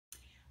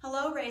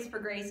Hello, Race for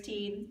Grace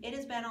team. It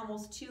has been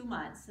almost 2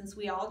 months since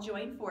we all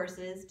joined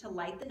forces to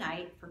light the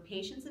night for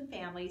patients and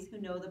families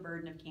who know the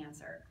burden of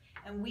cancer.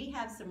 And we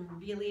have some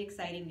really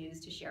exciting news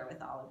to share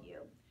with all of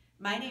you.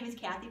 My name is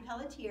Kathy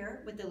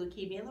Pelletier with the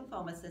Leukemia and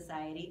Lymphoma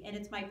Society, and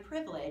it's my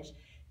privilege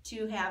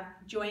to have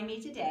join me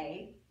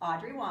today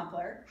Audrey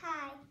Wampler.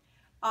 Hi.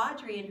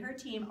 Audrey and her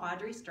team,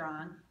 Audrey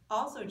Strong,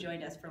 also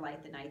joined us for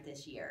Light the Night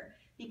this year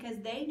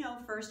because they know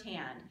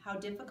firsthand how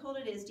difficult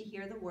it is to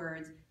hear the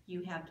words,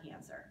 "You have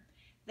cancer."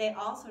 They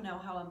also know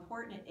how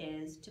important it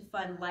is to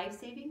fund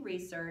life-saving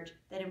research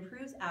that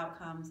improves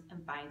outcomes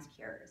and finds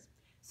cures.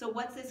 So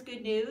what's this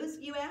good news,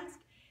 you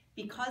ask?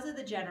 Because of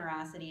the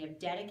generosity of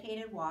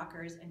dedicated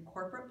walkers and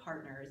corporate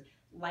partners,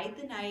 Light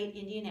the Night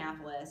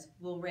Indianapolis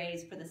will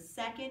raise for the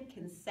second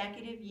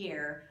consecutive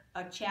year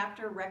a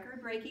chapter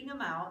record-breaking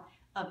amount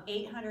of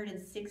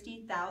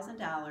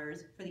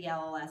 $860,000 for the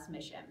LLS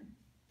mission.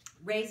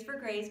 Race for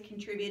Grace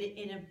contributed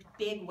in a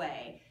big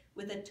way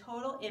with a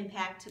total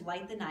impact to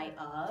Light the Night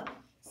of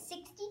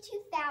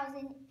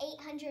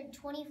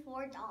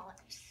 $62,824.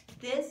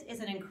 This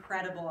is an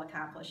incredible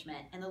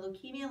accomplishment, and the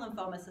Leukemia and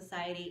Lymphoma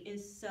Society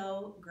is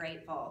so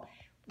grateful.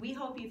 We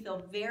hope you feel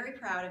very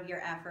proud of your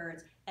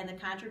efforts and the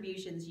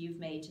contributions you've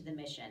made to the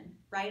mission.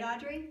 Right,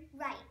 Audrey?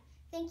 Right.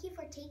 Thank you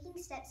for taking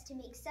steps to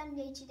make some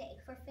day today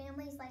for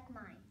families like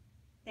mine.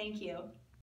 Thank you.